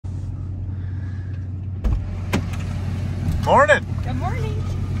Morning. Good morning.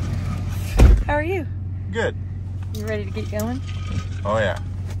 How are you? Good. You ready to get going? Oh yeah.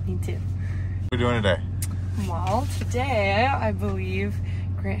 Me too. What are we doing today? Well, today I believe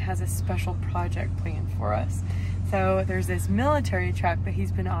Grant has a special project planned for us. So there's this military truck that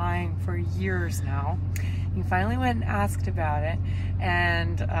he's been eyeing for years now. He finally went and asked about it,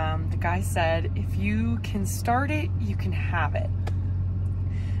 and the guy said, if you can start it, you can have it.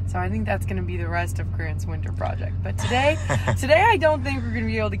 So I think that's gonna be the rest of Grant's winter project. But today I don't think we're gonna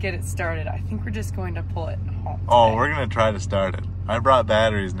be able to get it started. I think we're just going to pull it home today. Oh, we're gonna try to start it. I brought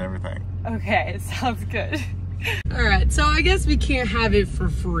batteries and everything. Okay, sounds good. All right, so I guess we can't have it for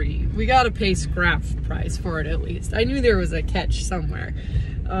free. We gotta pay scrap price for it at least. I knew there was a catch somewhere.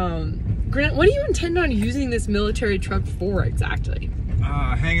 Grant, what do you intend on using this military truck for exactly?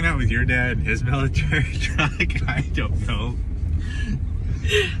 Hanging out with your dad and his military truck. I don't know.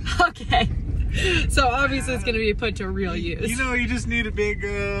 Okay, so obviously it's gonna be put to real use. You know, you just need a big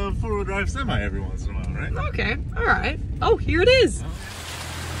four-wheel drive semi every once in a while, right? Okay, all right. Oh, here it is.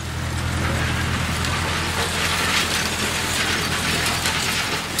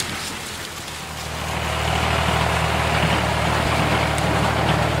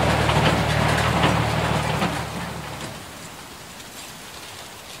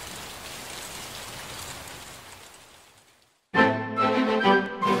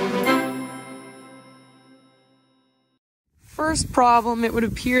 First problem, it would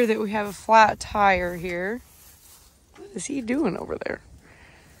appear that we have a flat tire here. What is he doing over there?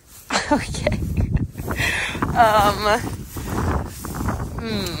 Okay.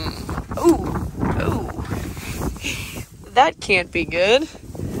 Ooh. That can't be good.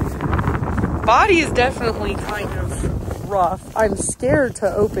 Body is definitely kind of rough. I'm scared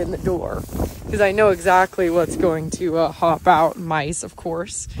to open the door because I know exactly what's going to hop out. Mice, of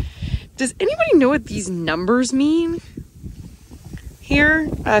course. Does anybody know what these numbers mean? Here,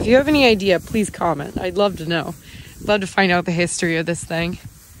 if you have any idea, please comment. I'd love to know. I'd love to find out the history of this thing.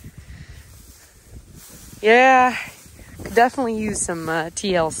 Yeah, could definitely use some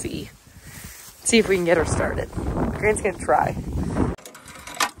TLC. See if we can get her started. Grant's gonna try.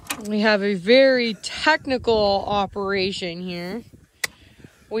 We have a very technical operation here.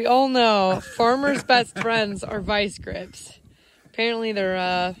 We all know farmers' best friends are vice grips. Apparently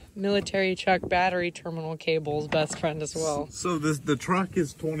they're military truck battery terminal cables best friend as well. So the truck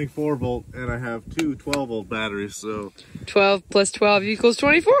is 24 volt and I have two 12 volt batteries, so 12 plus 12 equals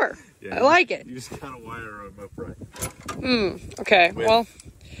 24. Yeah, I like it. You just gotta wire them upright. Okay, well,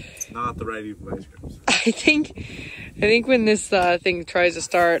 not the right vice grips. I think when this thing tries to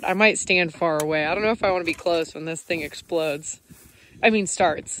start, I might stand far away. I don't know if I want to be close when this thing explodes. I mean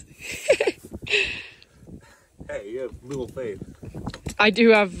starts. Hey, you have little faith. I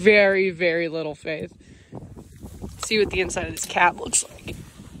do have very, very little faith. Let's see what the inside of this cab looks like.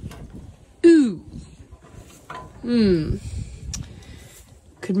 Ooh.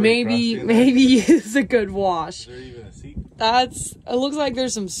 Could maybe use a good wash. Is there even a seat? It looks like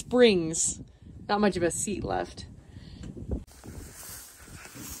there's some springs. Not much of a seat left.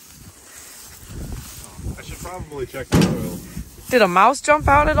 I should probably check the oil. Did a mouse jump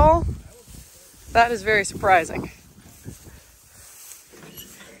out at all? That is very surprising.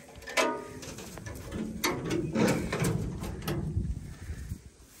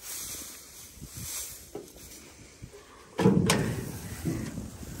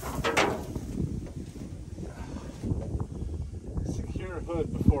 Secure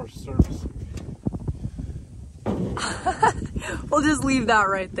hood before service. We'll just leave that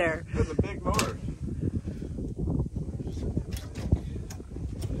right there. There's a big motor.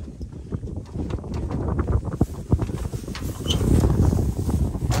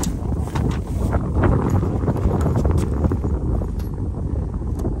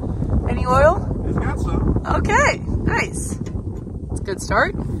 Any oil? It's got some. Okay, nice. It's a good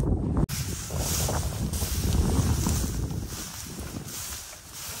start.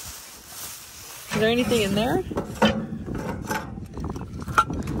 Is there anything in there?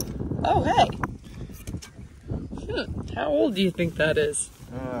 Oh, hey. How old do you think that is?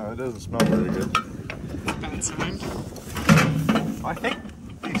 It doesn't smell very good. Bad sign. I think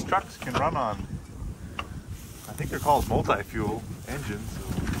these trucks can run on, I think they're called multi-fuel engines.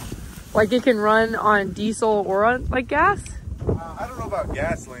 Like it can run on diesel or on like gas? I don't know about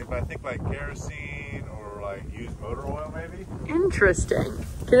gasoline, but I think like kerosene or like used motor oil maybe. Interesting.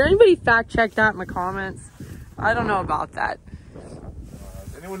 Can anybody fact check that in the comments? I don't know about that.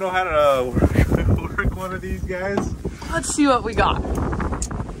 Does anyone know how to work one of these guys? Let's see what we got.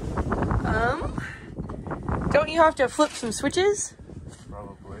 Don't you have to flip some switches?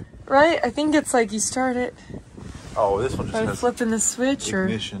 Probably. Right? I think it's like you start it. Oh, this one just has flipping the switch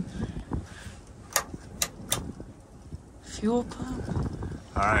ignition. or fuel pump.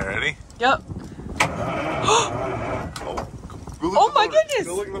 All right, ready? Yep. Oh my goodness!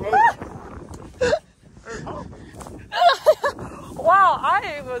 Go look at the motor. Wow,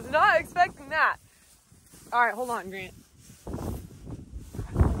 I was not expecting that. All right, hold on, Grant.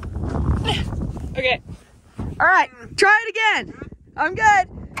 Okay. All right, try it again. I'm good.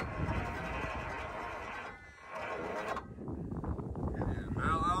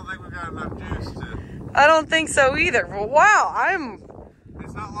 Well, I don't think we've got enough juice to... I don't think so either. Well, wow,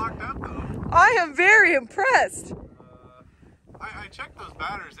 It's not locked up though. I am very impressed. I checked those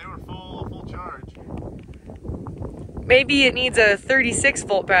batteries. They were full charge. Maybe it needs a 36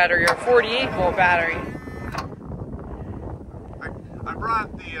 volt battery or 48 volt battery. I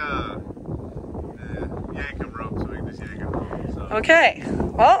brought the yankum rope so we can just yank it home. So. Okay,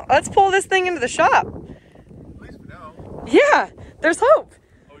 well, let's pull this thing into the shop. At least we know. Yeah, there's hope.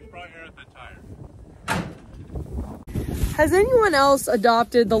 Oh, we should probably air out that tire. Has anyone else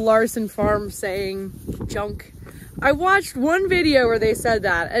adopted the Larson Farm saying junk? I watched one video where they said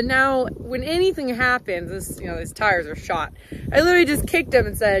that, and now when anything happens, these tires are shot. I literally just kicked them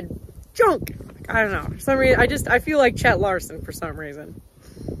and said junk. I don't know. For some reason, I feel like Chet Larson for some reason.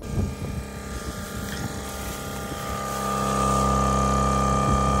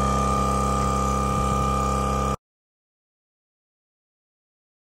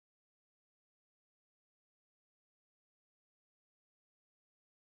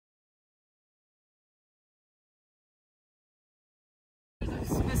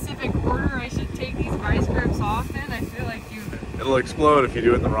 Specific order I should take these vice grips off in. I feel like you... It'll explode if you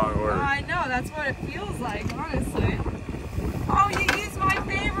do it in the wrong order. I know, that's what it feels like, honestly. Oh, you used my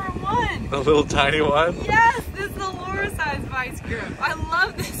favorite one! The little tiny one? Yes, this is the Aurora size vice grip. I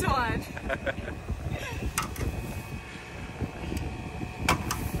love this one.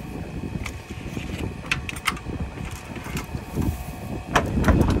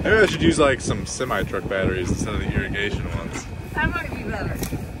 Maybe I should use like some semi-truck batteries instead of the irrigation ones. That might be better.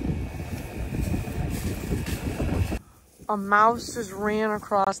 A mouse just ran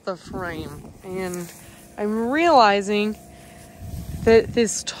across the frame, and I'm realizing that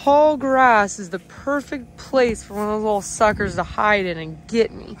this tall grass is the perfect place for one of those little suckers to hide in and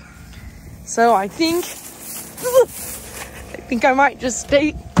get me. So I think I might just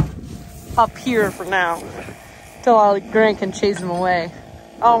stay up here for now till Grant can chase him away.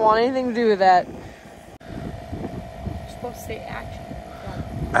 I don't want anything to do with that. You're supposed to say action.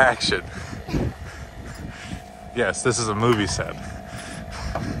 Action. Yes, this is a movie set.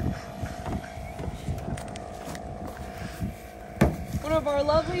 One of our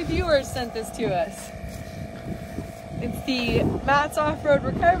lovely viewers sent this to us. It's the Matt's Off-Road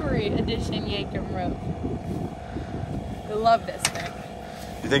Recovery Edition Yankum rope. I love this thing.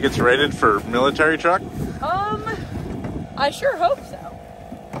 You think it's rated for military truck? I sure hope so.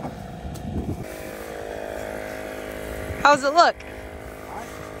 How's it look?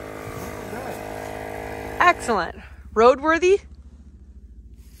 Excellent. Roadworthy?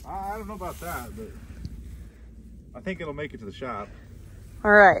 I don't know about that, but I think it'll make it to the shop.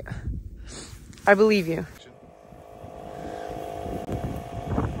 All right. I believe you.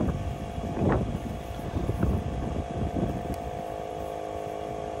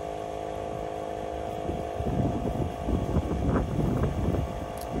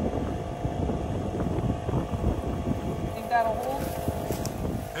 Think that'll hold?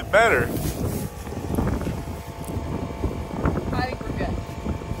 It better.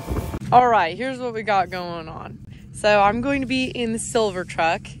 All right, here's what we got going on. So I'm going to be in the silver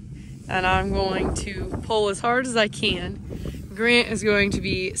truck, and I'm going to pull as hard as I can. Grant is going to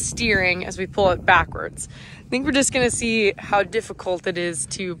be steering as we pull it backwards. I think we're just gonna see how difficult it is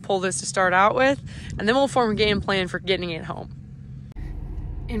to pull this to start out with, and then we'll form a game plan for getting it home.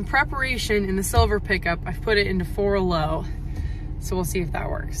 In preparation, in the silver pickup, I've put it into 4 low, so we'll see if that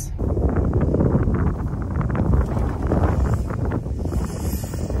works.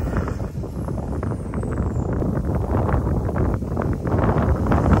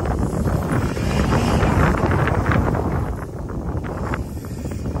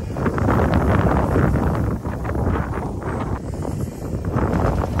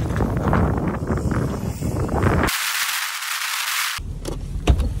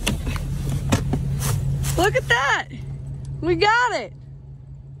 Look at that! We got it!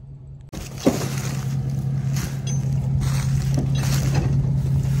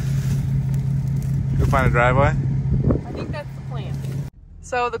 Go find a driveway? I think that's the plan.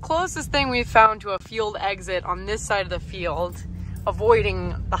 So the closest thing we've found to a field exit on this side of the field,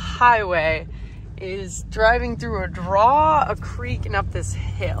 avoiding the highway, is driving through a creek and up this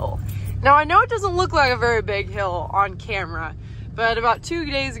hill. Now I know it doesn't look like a very big hill on camera, but about 2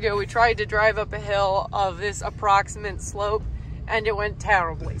 days ago we tried to drive up a hill of this approximate slope and it went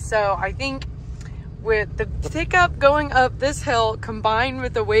terribly. So I think with the pickup going up this hill combined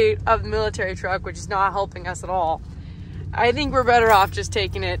with the weight of the military truck, which is not helping us at all, I think we're better off just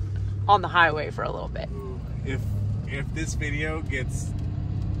taking it on the highway for a little bit. If this video gets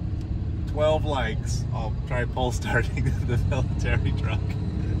 12 likes, I'll try pull starting the military truck.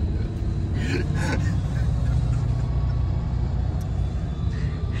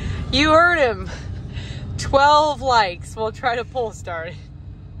 You heard him. 12 likes. We'll try to pull start it.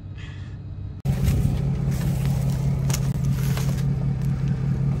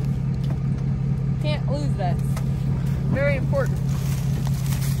 Can't lose this. Very important.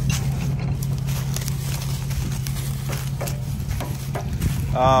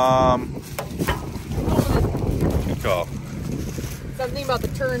 Good call. Something about the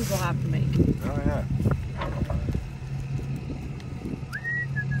turns we'll have to make. Oh yeah.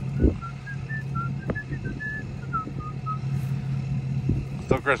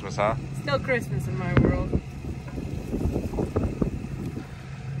 Still Christmas, huh? Still Christmas in my world.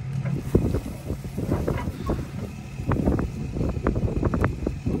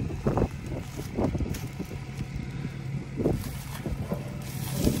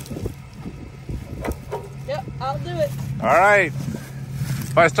 Yep, I'll do it. All right.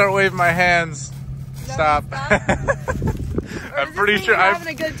 If I start waving my hands, stop. I'm pretty sure I'm having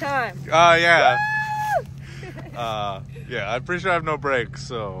a good time. Yeah. Yeah, I'm pretty sure I have no brakes,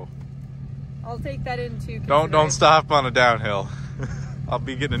 so I'll take that into don't stop on a downhill. I'll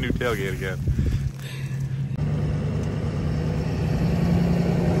be getting a new tailgate again.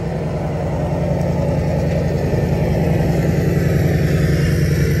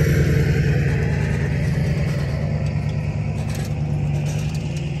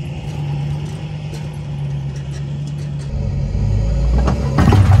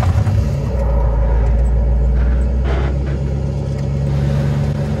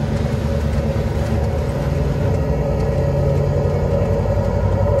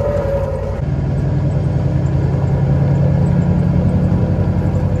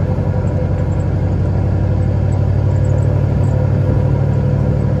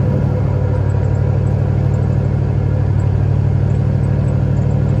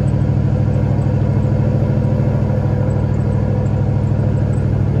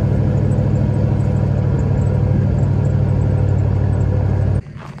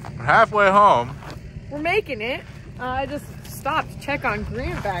 Halfway home. We're making it. I just stopped to check on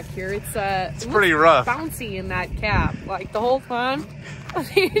Grant back here. It's pretty rough. Bouncy in that cap. Like the whole time.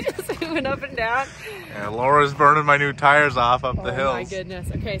 He's just moving up and down. Yeah, Laura's burning my new tires off up the hills. Oh my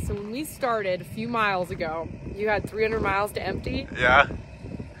goodness. Okay, so when we started a few miles ago, you had 300 miles to empty. Yeah.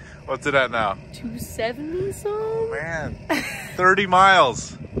 What's it at now? 270 some? Oh man. 30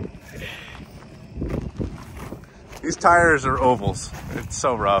 miles. These tires are ovals. It's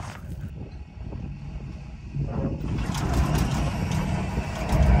so rough.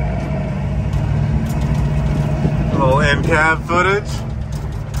 A little in-cab footage.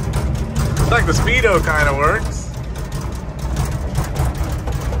 It's like the Speedo kind of works.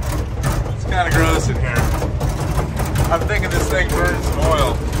 It's kind of gross in here. I'm thinking this thing burns some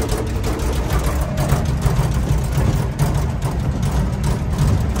oil.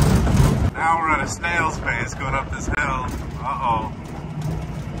 Now we're at a snail's pace going up this hill. Uh-oh.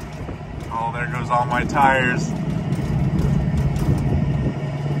 Oh, there goes all my tires.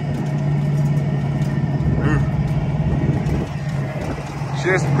 Ooh.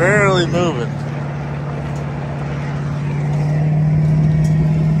 Just barely moving.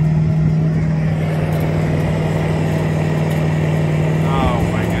 Oh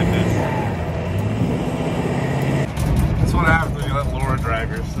my goodness. That's what happens when you let Laura drive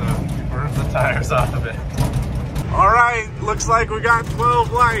your stuff. You burn the tires off of it. All right, looks like we got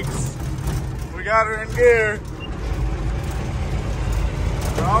 12 likes. We got her in gear.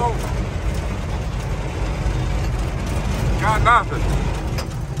 Oh. Got nothing.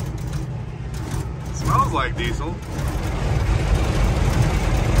 Smells like diesel.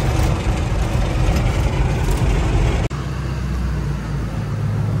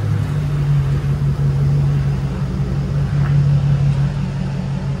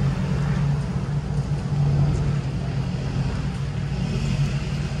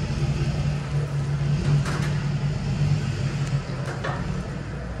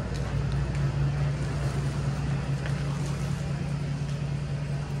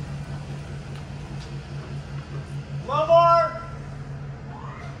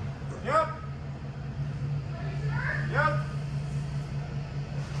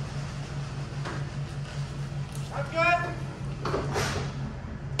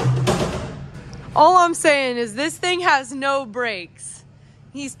 All I'm saying is this thing has no brakes.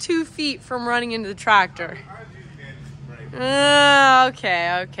 He's 2 feet from running into the tractor.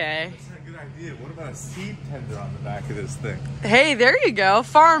 Okay. That's a good idea. What about a seed tender on the back of this thing? Hey, there you go.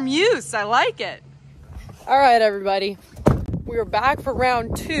 Farm use. I like it. All right, everybody. We are back for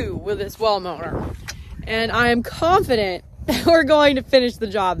round 2 with this well mower. And I am confident that we're going to finish the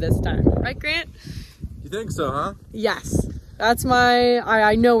job this time. Right, Grant? You think so, huh? Yes. That's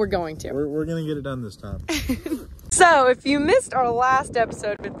I know we're going to. We're going to get it done this time. So, if you missed our last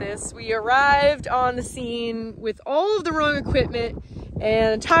episode with this, we arrived on the scene with all of the wrong equipment,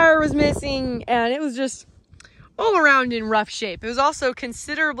 and a tire was missing, and it was just all around in rough shape. It was also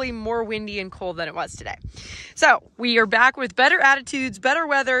considerably more windy and cold than it was today. So, we are back with better attitudes, better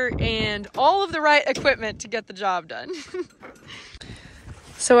weather, and all of the right equipment to get the job done.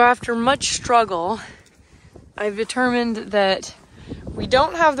 So, after much struggle, I've determined that we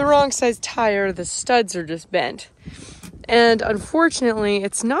don't have the wrong size tire, the studs are just bent. And unfortunately,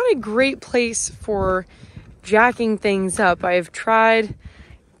 it's not a great place for jacking things up. I've tried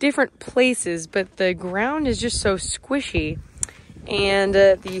different places, but the ground is just so squishy. And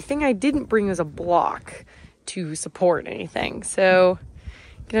the thing I didn't bring was a block to support anything. So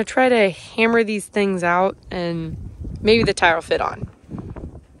I'm gonna try to hammer these things out and maybe the tire will fit on.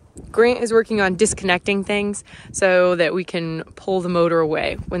 Grant is working on disconnecting things so that we can pull the motor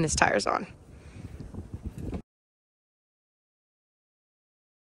away when this tire's on.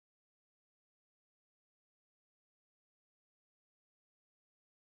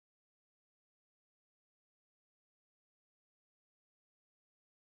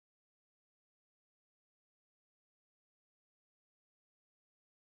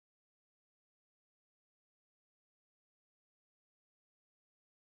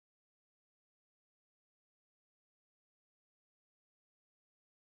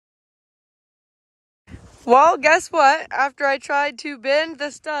 Well, guess what? After I tried to bend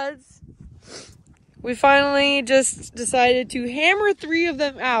the studs, we finally just decided to hammer 3 of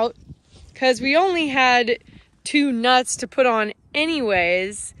them out because we only had 2 nuts to put on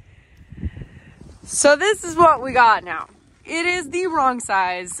anyways. So this is what we got now. It is the wrong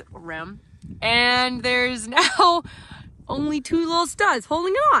size rim, and there's now only 2 little studs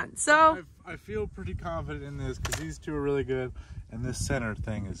holding on. So I feel pretty confident in this because these 2 are really good, and this center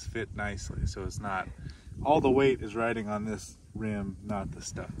thing is fit nicely, so it's not... all the weight is riding on this rim, not the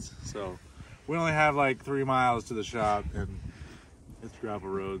studs. So we only have like 3 miles to the shop, and it's gravel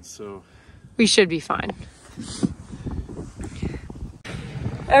roads, so we should be fine.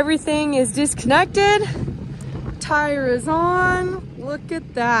 Everything is disconnected. Tire is on. Look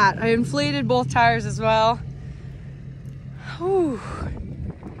at that. I inflated both tires as well. Whew.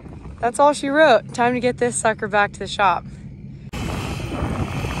 That's all she wrote. Time to get this sucker back to the shop.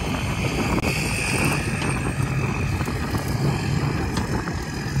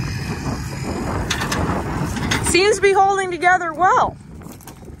 Seems to be holding together well.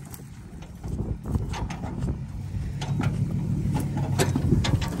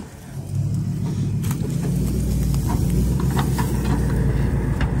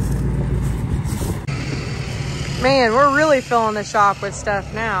 Man, we're really filling the shop with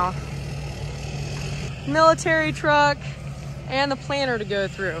stuff now. Military truck and the planter to go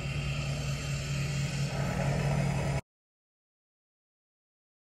through.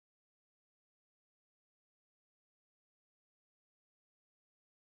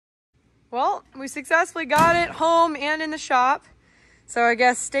 Well, we successfully got it home and in the shop. So I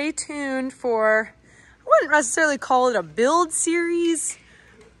guess stay tuned for, I wouldn't necessarily call it a build series.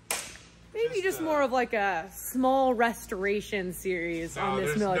 Maybe just more of like a small restoration series on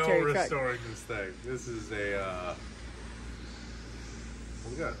this military truck. There's no restoring this thing. This is a,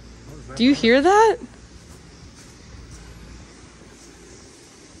 what we got? What is that? Do you hear that?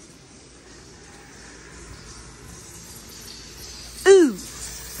 Ooh.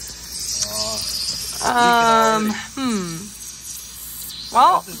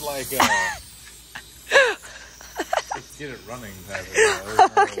 Well, this is like let's get it running type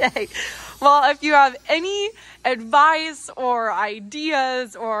of okay. Well, if you have any advice or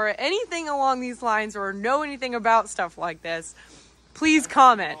ideas or anything along these lines or know anything about stuff like this, please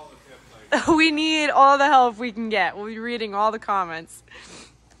comment. We need all the help we can get. We'll be reading all the comments.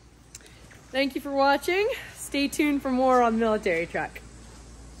 Thank you for watching. Stay tuned for more on the military truck.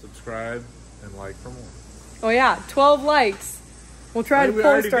 Subscribe and like for more. Oh yeah, 12 likes. We'll try to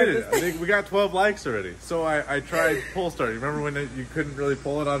pull start this. I think we got 12 likes already. So I tried pull start. You remember when you couldn't really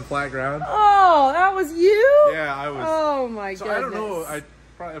pull it on flat ground? Oh, that was you? Yeah, I was. Oh my so goodness. I don't know.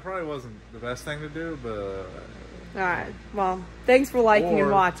 It probably wasn't the best thing to do, but All right. Well, thanks for liking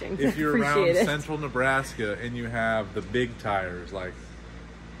and watching. If you're around Appreciate it. central Nebraska and you have the big tires, like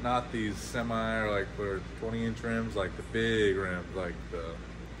not these semi or like 20-inch rims, like the big rims, like the,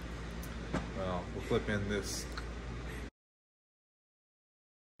 well, we'll flip in this,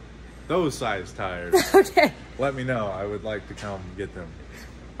 those size tires. Okay. Let me know. I would like to come get them.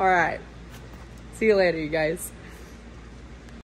 All right. See you later, you guys.